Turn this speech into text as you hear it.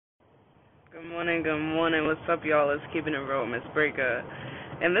Good morning. What's up, y'all? It's Keeping It Real, Miss Breaker.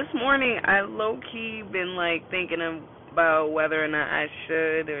 And this morning, I low-key been, thinking about whether or not I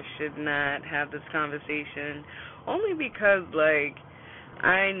should or should not have this conversation. Only because,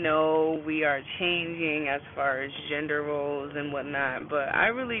 I know we are changing as far as gender roles and whatnot, but I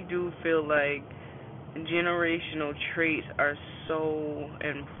really do feel like generational traits are so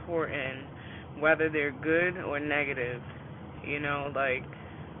important, whether they're good or negative. You know,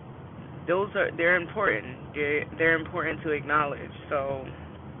 they're important. They're important to acknowledge. So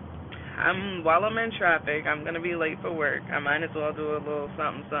while I'm in traffic, I'm gonna be late for work. I might as well do a little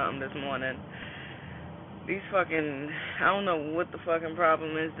something something this morning. These fucking I don't know what the fucking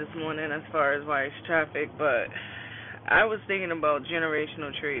problem is this morning as far as why it's traffic, but I was thinking about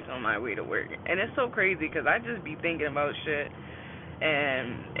generational traits on my way to work, and it's so crazy because I just be thinking about shit,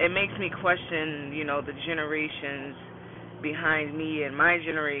 and it makes me question, the generations behind me and my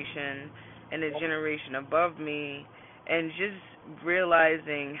generation and the generation above me, and just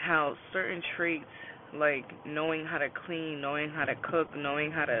realizing how certain traits, like knowing how to clean, knowing how to cook,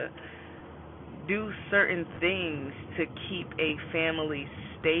 knowing how to do certain things to keep a family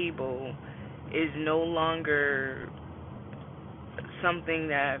stable, is no longer something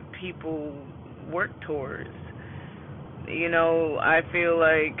that people work towards. I feel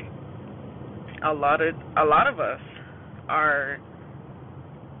like a lot of us are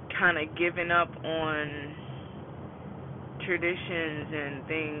kind of giving up on traditions and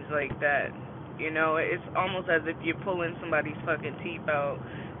things like that. It's almost as if you're pulling somebody's fucking teeth out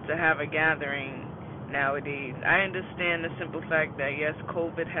to have a gathering nowadays. I understand the simple fact that, yes,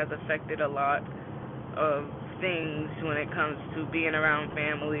 COVID has affected a lot of things when it comes to being around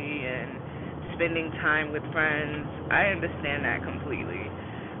family and spending time with friends. I understand that completely.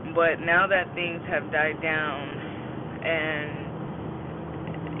 But now that things have died down and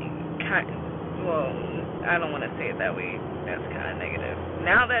well, I don't want to say it that way. That's kind of negative.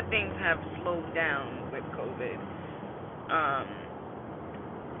 Now that things have slowed down with COVID,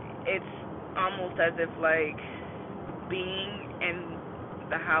 it's almost as if being in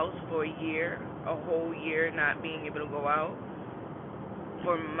the house for a whole year, not being able to go out.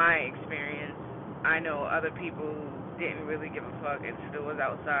 From my experience, I know other people didn't really give a fuck and still was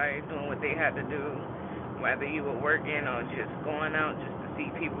outside doing what they had to do, whether you were working or just going out just to see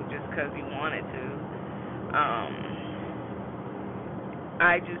people just because you wanted to.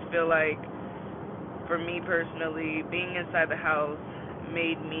 I just feel like, for me personally, being inside the house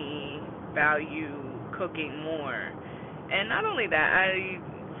made me value cooking more. And not only that, I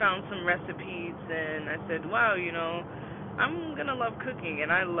found some recipes and I said, wow, I'm going to love cooking,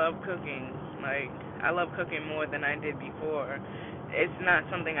 and I love cooking. I love cooking more than I did before. It's not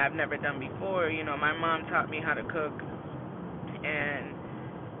something I've never done before. My mom taught me how to cook and,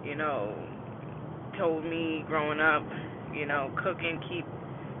 told me growing up, cooking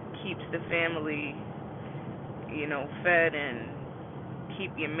keeps the family, fed and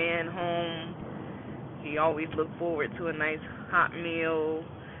keep your man home. He always looked forward to a nice hot meal.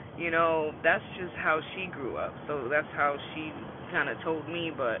 That's just how she grew up. So that's how she kind of told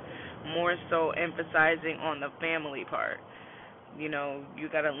me, but more so emphasizing on the family part. You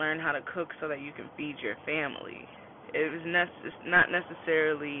got to learn how to cook so that you can feed your family. It's not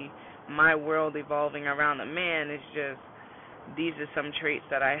necessarily my world evolving around a man. It's just these are some traits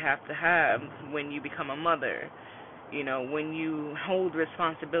that I have to have when you become a mother. When you hold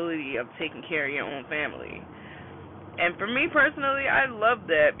responsibility of taking care of your own family. And for me personally, I love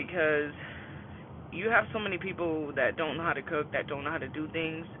that because you have so many people that don't know how to cook, that don't know how to do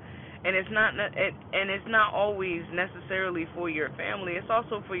things, and it's not always necessarily for your family. It's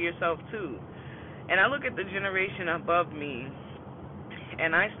also for yourself too. And I look at the generation above me,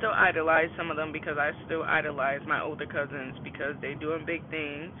 and I still idolize some of them because I still idolize my older cousins because they're doing big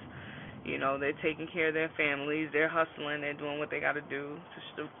things. They're taking care of their families, they're hustling, they're doing what they got to do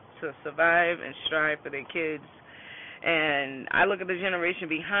to survive and strive for their kids. And I look at the generation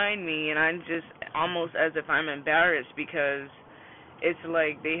behind me, and I'm just almost as if I'm embarrassed because it's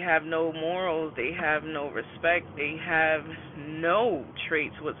like they have no morals, they have no respect, they have no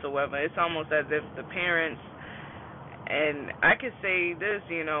traits whatsoever. It's almost as if the parents, and I could say this,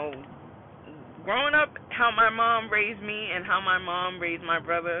 growing up, how my mom raised me and how my mom raised my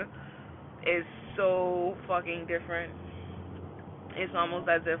brother is so fucking different. It's almost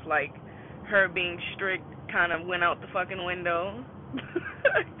as if her being strict kind of went out the fucking window.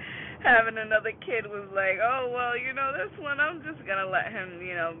 Having another kid was like, oh well, this one I'm just gonna let him,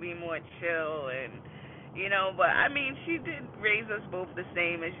 be more chill and but I mean she did raise us both the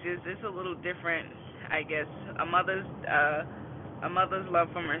same. It's a little different, I guess. A mother's A mother's love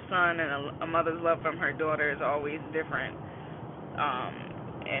from her son and a mother's love from her daughter is always different,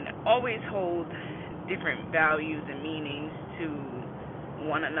 and always hold different values and meanings to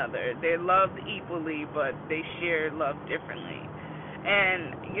one another. They're loved equally, but they share love differently.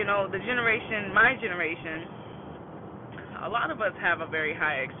 And, the generation, my generation, a lot of us have a very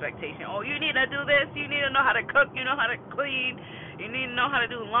high expectation. Oh, you need to do this, you need to know how to cook, you know how to clean, you need to know how to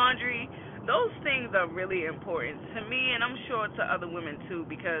do laundry. Those things are really important to me, and I'm sure to other women too,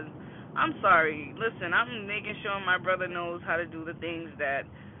 because I'm sorry, listen, I'm making sure my brother knows how to do the things that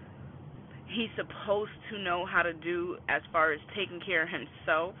he's supposed to know how to do as far as taking care of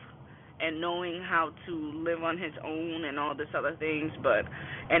himself and knowing how to live on his own and all this other things,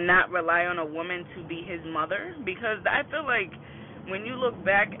 and not rely on a woman to be his mother. Because I feel like when you look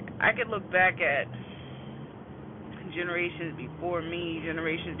back, I could look back at generations before me,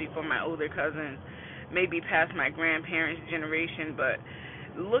 generations before my older cousins, maybe past my grandparents' generation, but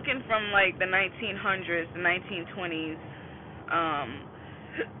looking from like the 1900s, the 1920s,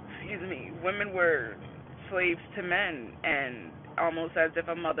 women were slaves to men and almost as if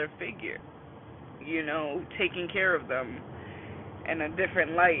a mother figure, taking care of them in a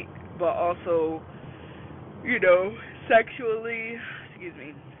different light, but also, sexually,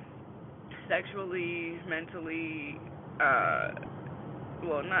 mentally,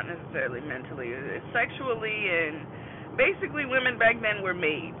 well, not necessarily mentally, sexually, and basically women back then were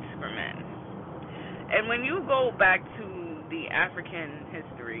maids for men. And when you go back to the African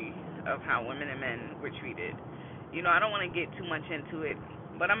history of how women and men were treated, I don't want to get too much into it,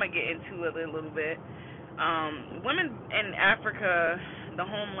 but I'm going to get into it a little bit. Women in Africa, the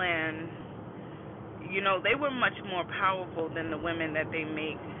homeland, they were much more powerful than the women that they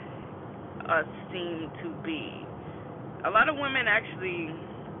make us seem to be. A lot of women actually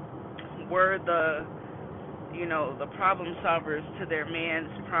were the problem solvers to their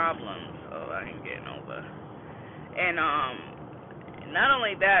man's problems. Oh, I ain't getting over. And not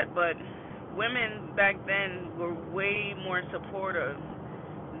only that, but women back then were way more supportive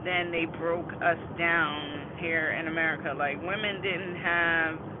than they broke us down here in America. Like, women didn't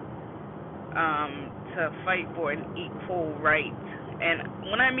have to fight for an equal right. And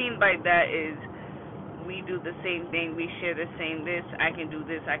what I mean by that is we do the same thing, we share the same this, I can do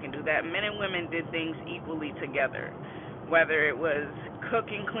this, I can do that. Men and women did things equally together, whether it was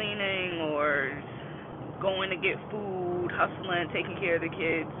cooking, cleaning, or going to get food, hustling, taking care of the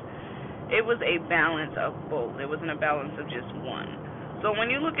kids. It was a balance of both. It wasn't a balance of just one. So when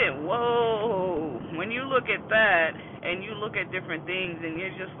you look at, when you look at that and you look at different things and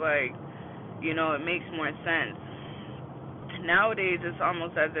you're just like, it makes more sense. Nowadays, it's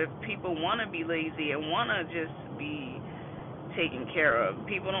almost as if people want to be lazy and want to just be taken care of.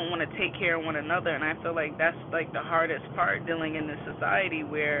 People don't want to take care of one another, and I feel like that's like the hardest part dealing in this society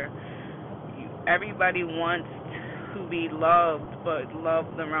where everybody wants to be loved, but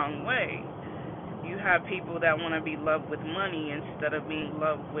loved the wrong way. You have people that want to be loved with money instead of being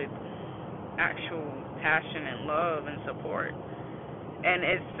loved with actual passion and love and support. And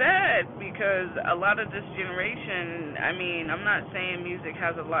it's sad because a lot of this generation, I'm not saying music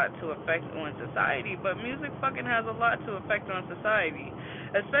has a lot to affect on society, but music fucking has a lot to affect on society,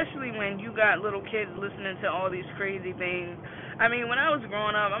 especially when you got little kids listening to all these crazy things. When I was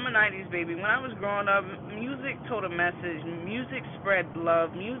growing up, I'm a 90s baby. When I was growing up, music told a message. Music spread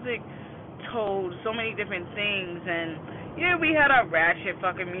love. Music told so many different things. And, yeah, we had our ratchet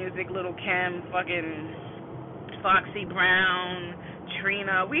fucking music, Little Kim, fucking Foxy Brown,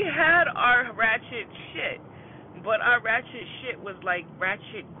 Trina. We had our ratchet shit, but our ratchet shit was like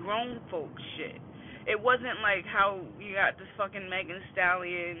ratchet grown folk shit. It wasn't like how you got this fucking Megan Thee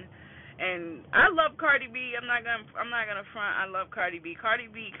Stallion. And I love Cardi B. I'm not gonna front. I love Cardi B. Cardi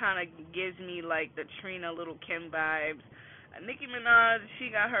B kind of gives me like the Trina, Little Kim vibes. Nicki Minaj,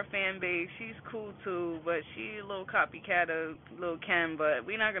 she got her fan base. She's cool too, but she a little copycat of Lil Kim. But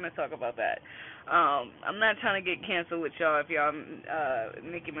we're not gonna talk about that. I'm not trying to get canceled with y'all if y'all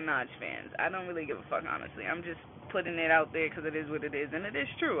Nicki Minaj fans. I don't really give a fuck, honestly. I'm just putting it out there because it is what it is, and it is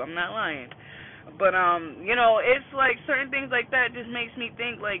true. I'm not lying. But it's like certain things like that just makes me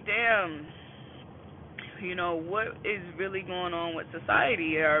think like, damn, what is really going on with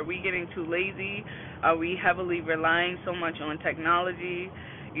society? Are we getting too lazy? Are we heavily relying so much on technology?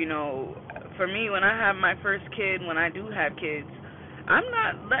 For me, when I have my first kid, when I do have kids, I'm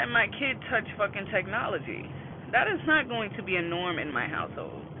not letting my kid touch fucking technology. That is not going to be a norm in my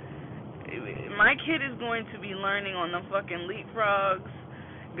household. My kid is going to be learning on the fucking leapfrogs,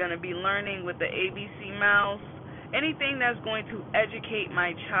 going to be learning with the ABC mouse, anything that's going to educate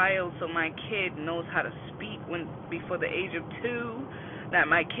my child so my kid knows how to speak before the age of 2, that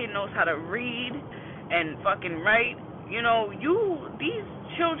my kid knows how to read and fucking write. You know, these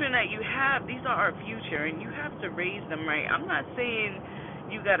children that you have, these are our future, and you have to raise them right. I'm not saying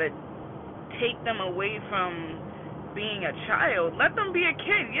you gotta take them away from being a child. Let them be a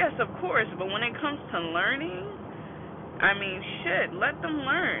kid, yes, of course, but when it comes to learning, I mean, shit, let them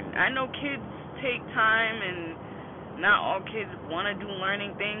learn. I know kids take time, and not all kids want to do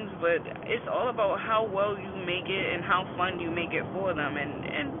learning things, but it's all about how well you make it and how fun you make it for them,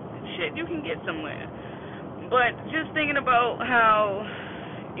 and shit, you can get somewhere. But just thinking about how,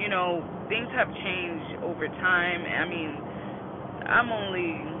 you know, things have changed over time. I mean, I'm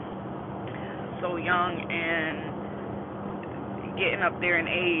only so young and getting up there in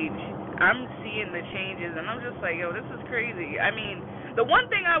age. I'm seeing the changes, and I'm just like, yo, this is crazy. I mean, the one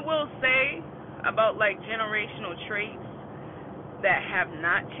thing I will say about, like, generational traits that have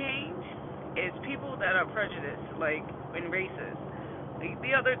not changed is people that are prejudiced, like, in races. Like,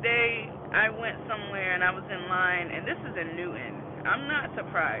 the other day, I went somewhere, and I was in line, and this is in Newton. I'm not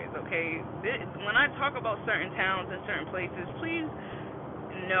surprised, okay? When I talk about certain towns and certain places, please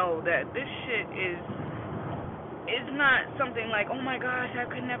know that this shit is not something like, oh my gosh, I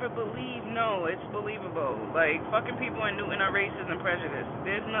could never believe. No, it's believable. Like, fucking people in Newton are racist and prejudiced.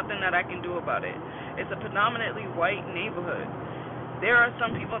 There's nothing that I can do about it. It's a predominantly white neighborhood. There are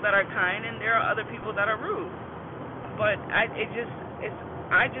some people that are kind, and there are other people that are rude. But I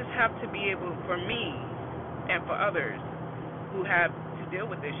just have to be able, for me and for others who have to deal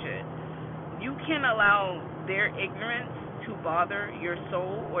with this shit, you can't allow their ignorance to bother your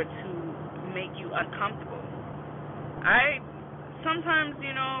soul or to make you uncomfortable. Sometimes,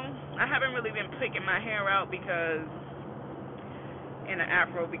 you know, I haven't really been picking my hair out because in an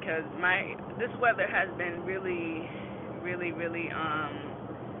afro because this weather has been really, really, really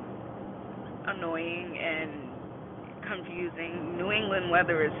annoying and confusing. New England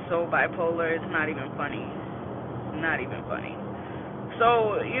weather is so bipolar, it's not even funny. Not even funny.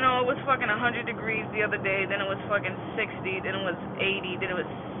 So, you know, it was fucking 100 degrees the other day, then it was fucking 60, then it was 80, then it was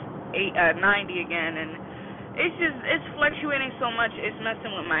 90 again, and it's fluctuating so much, it's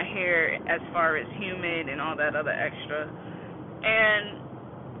messing with my hair as far as humid and all that other extra. And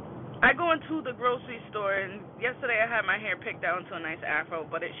I go into the grocery store, and yesterday I had my hair picked out into a nice afro,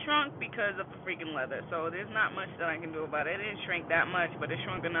 but it shrunk because of the freaking weather, so there's not much that I can do about it. It didn't shrink that much, but it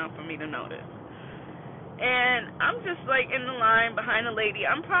shrunk enough for me to notice. And I'm just, like, in the line behind a lady.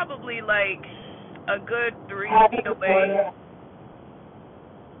 I'm probably, like, a good 3 feet away.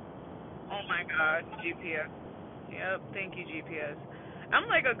 Oh, my God, GPS. Yep, thank you, GPS. I'm,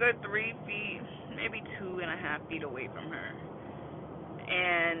 like, a good 3 feet, maybe 2.5 feet away from her.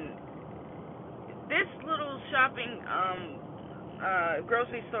 And this little shopping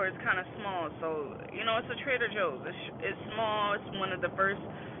grocery store is kind of small, so, you know, it's a Trader Joe's. It's small. It's one of the first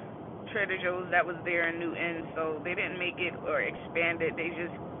Trader Joe's that was there in Newton, so they didn't make it or expand it. They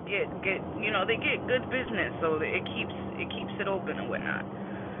just get you know, they get good business, so it keeps it open and whatnot.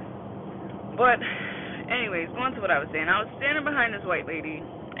 But anyways, going to what I was saying, I was standing behind this white lady,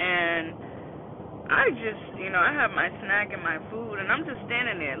 and I just, you know, I have my snack and my food, and I'm just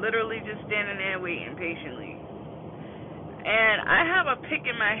standing there, literally just standing there waiting patiently. And I have a pick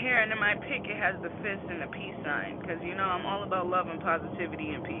in my hair, and in my pick it has the fist and the peace sign, because, you know, I'm all about love and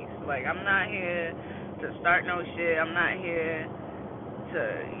positivity and peace. Like, I'm not here to start no shit. I'm not here to,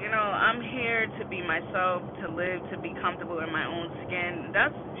 you know, I'm here to be myself, to live, to be comfortable in my own skin.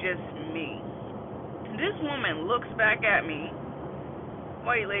 That's just me. This woman looks back at me,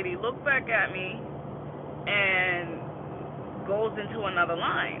 white lady, looked back at me, and goes into another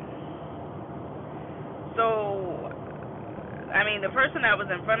line. So, I mean, the person that was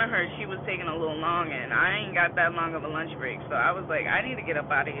in front of her, she was taking a little long, and I ain't got that long of a lunch break, so I was like, I need to get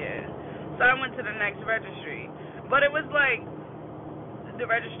up out of here. So I went to the next registry, but it was like the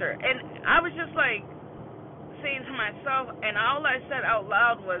register, and I was just like saying to myself, and all I said out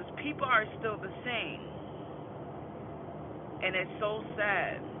loud was, people are still the same, and it's so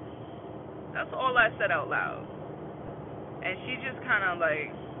sad. That's all I said out loud. And she just kind of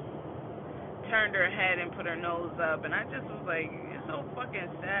like turned her head and put her nose up, and I just was like, you're so fucking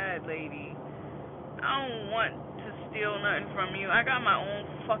sad, lady. I don't want to steal nothing from you. I got my own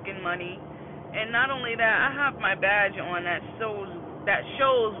fucking money, and not only that, I have my badge on that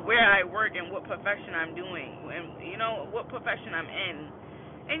shows where I work and what profession I'm doing, and you know what profession I'm in.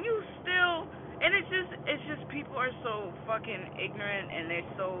 And you still, and it's just people are so fucking ignorant, and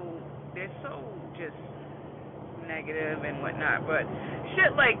they're so just negative and whatnot. But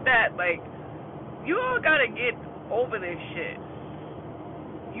shit like that, like, you all gotta get over this shit.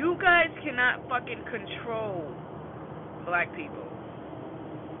 You guys cannot fucking control black people.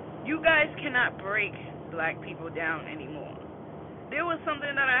 You guys cannot break black people down anymore. There was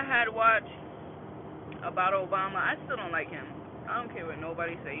something that I had watched about Obama. I still don't like him. I don't care what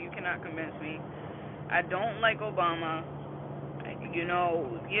nobody say. You cannot convince me. I don't like Obama. You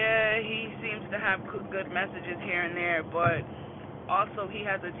know, yeah, he seems to have good messages here and there, but also he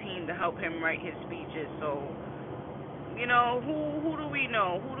has a team to help him write his speeches. So, you know, who do we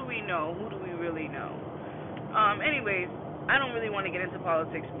know? Who do we know? Who do we really know? Anyways, I don't really want to get into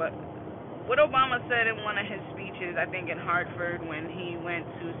politics, but what Obama said in one of his speeches, I think in Hartford, when he went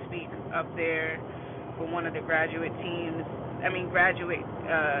to speak up there for one of the graduate teams, graduate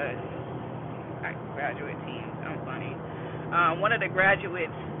teams, I'm funny. One of the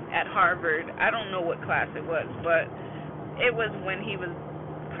graduates at Harvard, I don't know what class it was, but it was when he was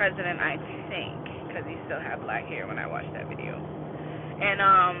president, I think, because he still had black hair when I watched that video. And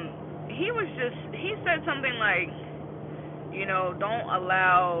he said something like, you know, don't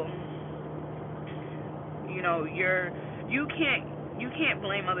allow, you know, you can't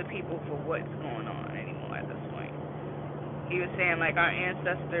blame other people for what's going on anymore at this point. He was saying, like, our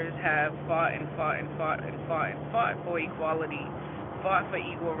ancestors have fought and fought and fought and fought and fought for equality, fought for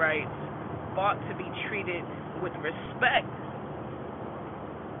equal rights, fought to be treated with respect,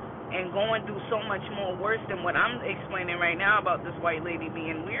 and going through so much more worse than what I'm explaining right now about this white lady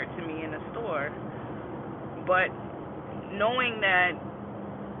being weird to me in the store. But knowing that,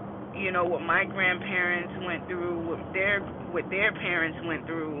 you know, what my grandparents went through, what their parents went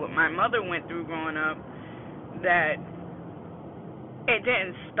through, what my mother went through growing up, that it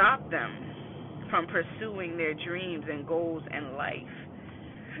didn't stop them from pursuing their dreams and goals in life.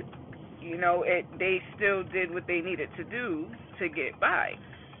 You know, they still did what they needed to do to get by.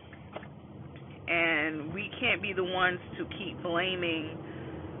 And we can't be the ones to keep blaming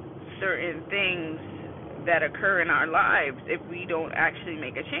certain things that occur in our lives if we don't actually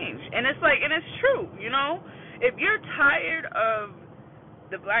make a change. And it's true, you know? If you're tired of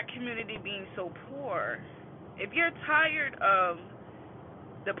the black community being so poor, if you're tired of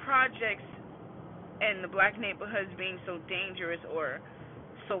the projects and the black neighborhoods being so dangerous or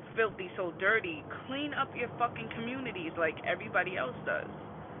so filthy, so dirty, clean up your fucking communities like everybody else does.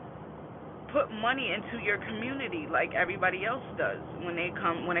 Put money into your community like everybody else does when it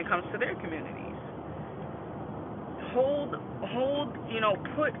comes to their communities. Hold, you know,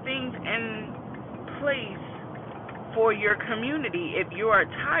 put things in place for your community if you are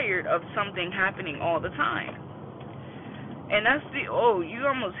tired of something happening all the time. And that's you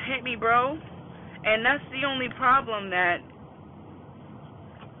almost hit me, bro. And that's the only problem that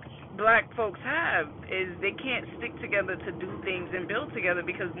black folks have, is they can't stick together to do things and build together,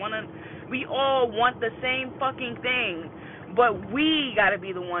 because we all want the same fucking thing, but we gotta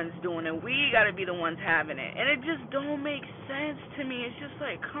be the ones doing it. We gotta be the ones having it. And it just don't make sense to me. It's just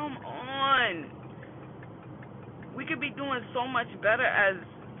like, come on. We could be doing so much better as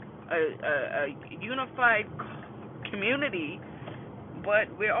a unified community, but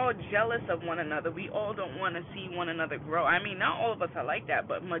we're all jealous of one another. We all don't want to see one another grow. I mean, not all of us are like that,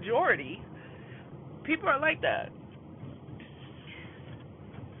 but majority people are like that.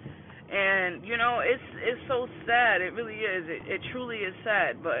 And, you know, it's so sad. It really is. It truly is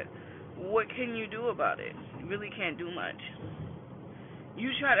sad, but what can you do about it? You really can't do much.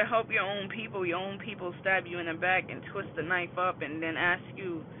 You try to help your own people stab you in the back and twist the knife up and then ask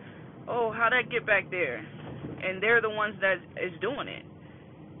you, oh, how'd that get back there? And they're the ones that is doing it,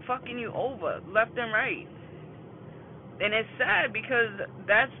 fucking you over, left and right. And it's sad because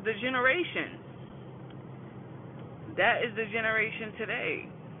that's the generation. That is the generation today.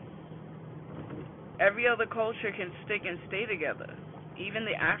 Every other culture can stick and stay together. Even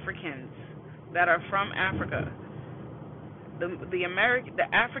the Africans that are from Africa. The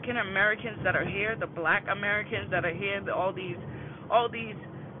African Americans that are here, the black Americans that are here, all these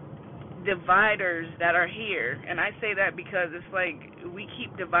dividers that are here, and I say that because it's like we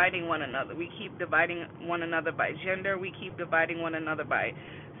keep dividing one another. We keep dividing one another by gender. We keep dividing one another by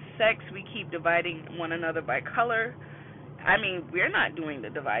sex. We keep dividing one another by color. I mean, we're not doing the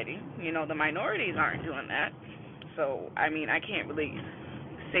dividing. You know, the minorities aren't doing that. So, I mean, I can't really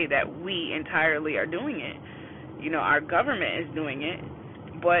say that we entirely are doing it. You know, our government is doing it,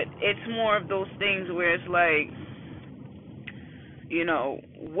 but it's more of those things where it's like, you know,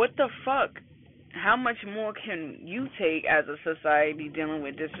 what the fuck? How much more can you take as a society dealing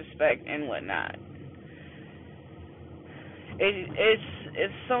with disrespect and whatnot?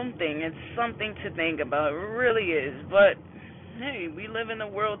 It's something to think about. It really is. But hey, we live in a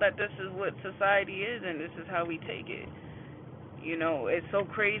world that this is what society is, and this is how we take it. It's so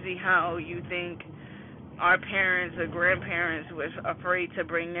crazy how you think our parents or grandparents was afraid to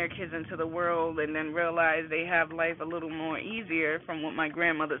bring their kids into the world and then realize they have life a little more easier from what my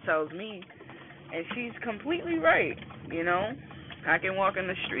grandmother tells me. And she's completely right, you know? I can walk in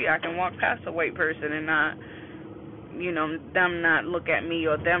the street, I can walk past a white person and not, them not look at me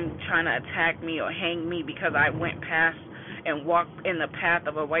or them trying to attack me or hang me because I went past and walked in the path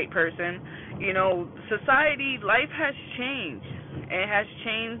of a white person. Society, life has changed. It has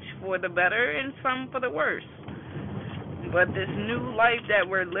changed for the better and some for the worse. But this new life that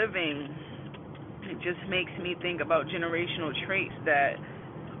we're living, it just makes me think about generational traits that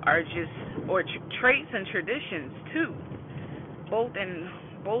are just, or traits and traditions too.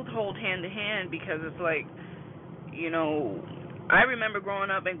 Both hold hand to hand because it's like, I remember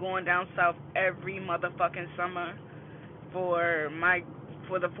growing up and going down south every motherfucking summer for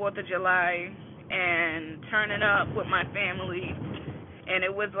the 4th of July and turning up with my family, and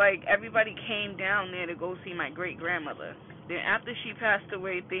it was like everybody came down there to go see my great grandmother. Then after she passed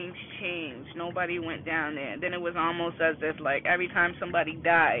away, things changed. Nobody went down there. Then it was almost as if like every time somebody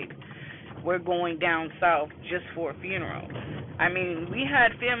died, we're going down south just for a funeral. I mean, we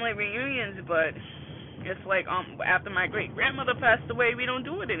had family reunions, but it's like after my great grandmother passed away, we don't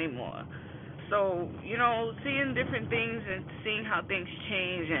do it anymore. So, seeing different things and seeing how things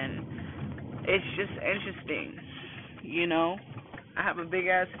change, and it's just interesting, I have a big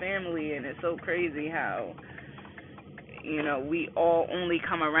ass family, and it's so crazy how, we all only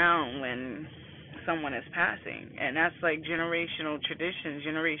come around when someone is passing, and that's like generational traditions,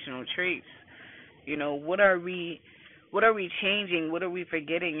 generational traits. What are we changing? What are we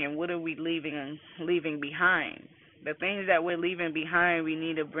forgetting? And what are we leaving behind? The things that we're leaving behind, we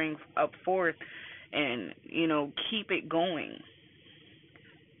need to bring up forth and, keep it going.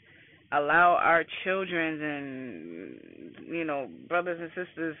 Allow our children and, brothers and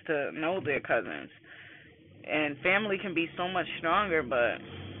sisters to know their cousins. And family can be so much stronger, but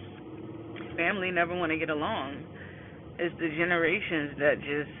family never want to get along. It's the generations that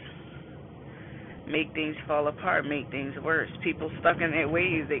just make things fall apart, make things worse. People stuck in their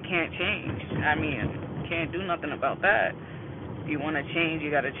ways, they can't change. I mean, can't do nothing about that. If you want to change,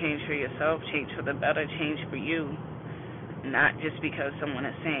 you got to change for yourself, change for the better, change for you. Not just because someone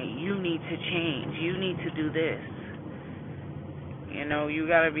is saying, you need to change, you need to do this. You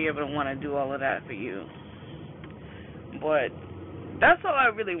got to be able to want to do all of that for you. But that's all I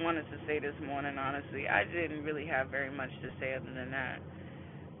really wanted to say this morning, honestly. I didn't really have very much to say other than that.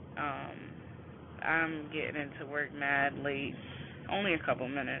 I'm getting into work mad late. Only a couple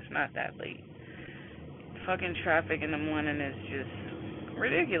minutes, not that late. Fucking traffic in the morning is just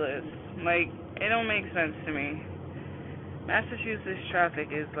ridiculous. Like, it don't make sense to me. Massachusetts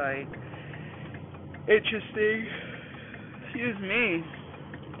traffic is like interesting. Excuse me.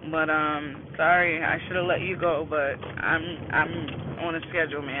 But sorry, I should have let you go, but I'm on a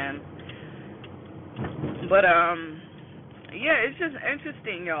schedule, man. But yeah, it's just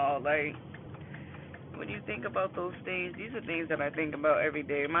interesting, y'all. Like, what do you think about those things? These are things that I think about every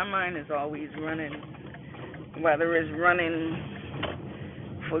day. My mind is always running, whether it's running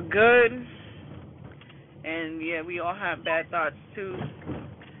for good, and yeah, we all have bad thoughts too,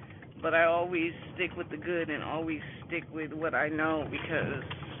 but I always stick with the good and always stick with what I know because,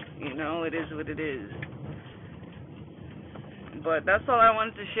 it is what it is. But that's all I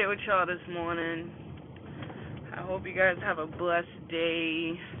wanted to share with y'all this morning. I hope you guys have a blessed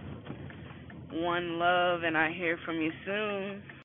day. One love, and I hear from you soon.